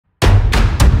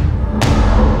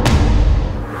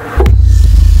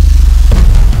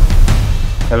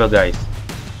Hello guys,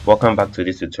 welcome back to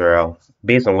this tutorial.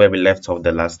 Based on where we left off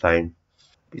the last time,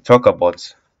 we talk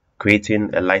about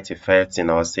creating a light effect in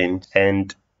our scene,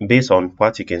 and based on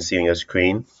what you can see on your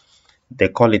screen, they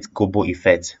call it Gobo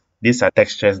effect. These are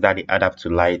textures that they add up to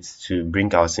light to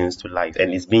bring our scenes to life,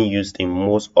 and it's being used in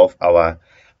most of our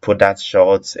product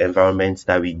shots environments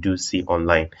that we do see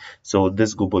online. So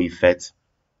this Gobo effect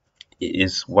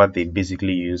is what they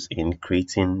basically use in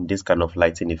creating this kind of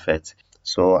lighting effect.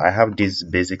 So I have this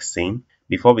basic scene.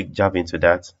 Before we jump into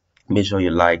that, make sure you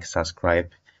like,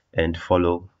 subscribe, and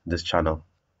follow this channel.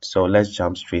 So let's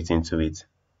jump straight into it.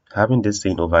 Having this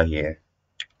scene over here,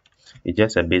 it's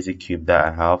just a basic cube that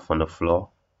I have on the floor,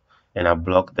 and I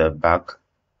block the back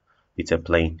with a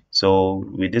plane. So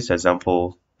with this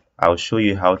example, I'll show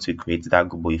you how to create that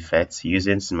Gobo effect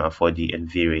using Cinema 4D and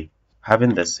V-Ray.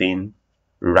 Having the scene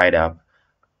right up,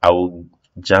 I will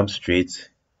jump straight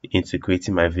into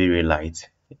creating my V-Ray light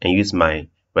and use my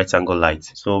rectangle light.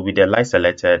 So with the light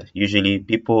selected, usually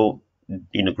people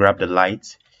grab the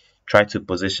light, try to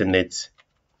position it,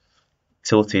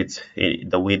 tilt it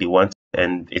the way they want,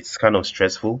 and it's kind of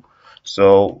stressful.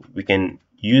 So we can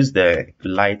use the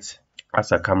light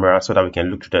as a camera so that we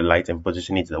can look through the light and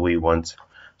position it the way we want.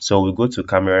 So we go to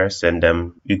cameras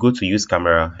and we go to use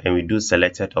camera and we do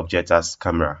selected object as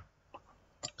camera.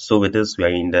 So with this, we are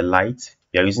in the light.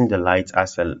 We are using the light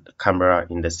as a camera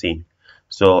in the scene.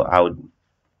 So I would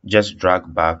just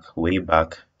drag back, way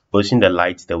back, position the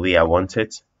light the way I want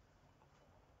it.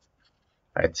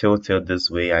 I tilt it this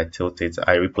way, I tilt it,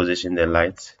 I reposition the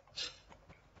light.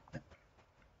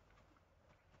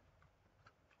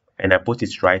 And I put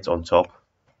it right on top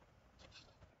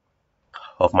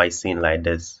of my scene like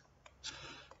this.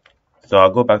 So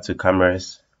I'll go back to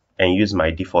cameras and use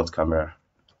my default camera.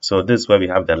 So this is where we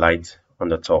have the light on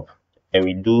the top. And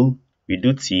we do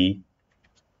T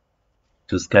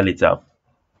to scale it up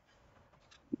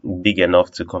big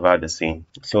enough to cover the scene.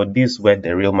 So this is where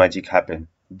the real magic happens,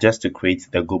 just to create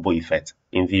the Gobo effect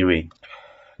in V-Ray.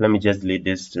 Let me just delete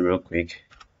this real quick.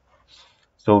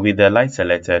 So with the light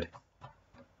selected,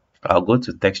 I'll go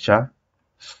to texture,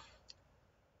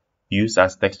 use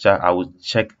as texture. I will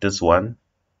check this one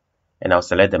and I'll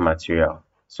select the material.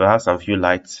 So I have some few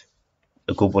lights,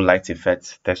 the Gobo light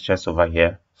effect textures over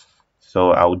here.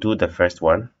 So I'll do the first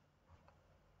one.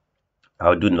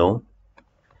 I'll do no.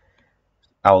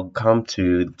 I'll come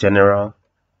to general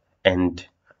and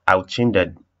I'll change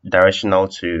the directional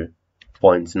to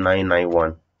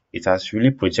 0.991. It has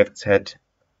really projected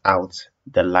out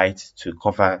the light to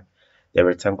cover the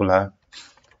rectangular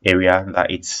area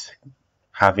that it's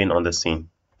having on the scene.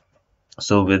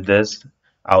 So with this,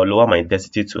 I'll lower my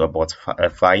intensity to about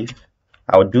 5.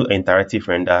 I'll do an interactive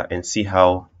render and see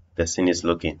how the scene is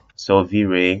looking. So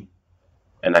V-Ray,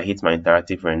 and I hit my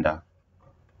interactive render.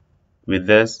 With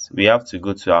this, we have to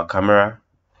go to our camera.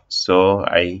 So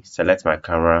I select my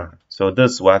camera. So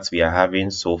this is what we are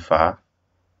having so far.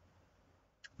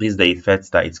 This is the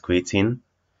effect that it's creating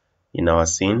in our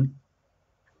scene.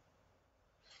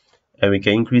 And we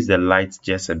can increase the light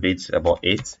just a bit, about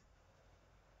 8.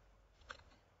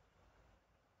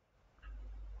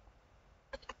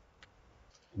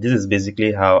 This is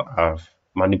basically how I've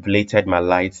manipulated my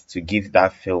light to give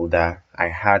that feel that I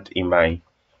had in my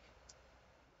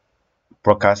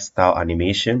broadcast style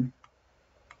animation.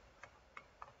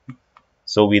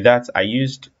 So with that, I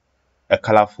used a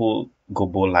colorful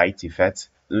Gobo light effect.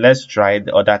 Let's try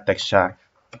the other texture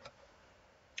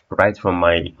right from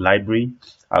my library.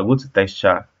 I'll go to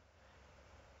texture,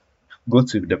 go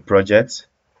to the project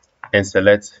and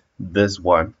select this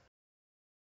one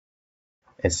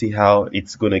and see how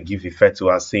it's going to give effect to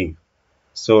our scene.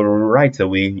 So right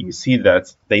away, you see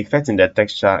that the effect in the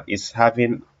texture is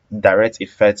having direct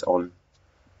effect on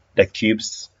the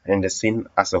cubes and the scene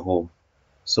as a whole.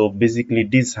 So basically,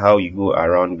 this is how you go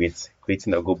around with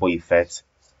creating a Gobo effect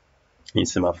in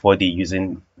Cinema 4D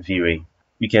using V-Ray.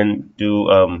 You can do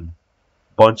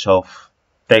bunch of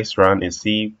text run and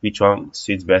see which one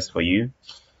suits best for you.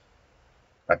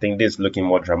 I think this is looking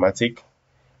more dramatic.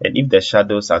 And if the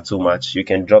shadows are too much, you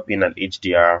can drop in an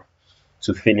HDR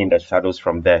to fill in the shadows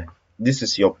from there. This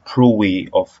is your pro way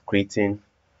of creating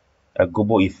a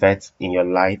Gobo effect in your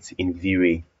light in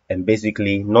V-Ray. And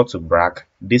basically, not to brag,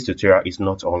 this tutorial is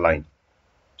not online.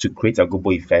 To create a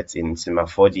Gobo effect in Cinema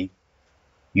 4D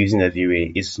using a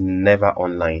V-Ray is never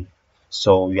online.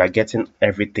 So we are getting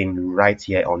everything right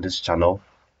here on this channel.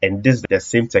 And this is the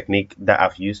same technique that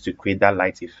I've used to create that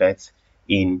light effect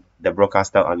in the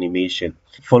broadcaster animation.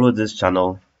 Follow this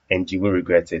channel and you will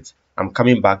regret it. I'm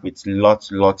coming back with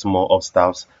lots more of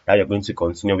stuff that you're going to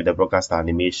continue with the broadcaster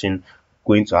animation,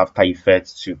 going to After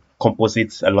Effects to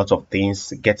composites, a lot of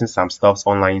things, getting some stuffs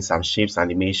online, some shapes,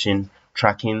 animation,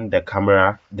 tracking the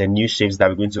camera, the new shapes that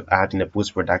we're going to add in the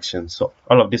post production. So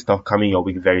all of this stuff coming your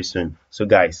way very soon. So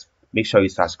guys, make sure you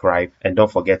subscribe and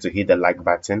don't forget to hit the like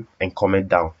button and comment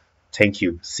down. Thank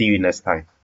you. See you next time.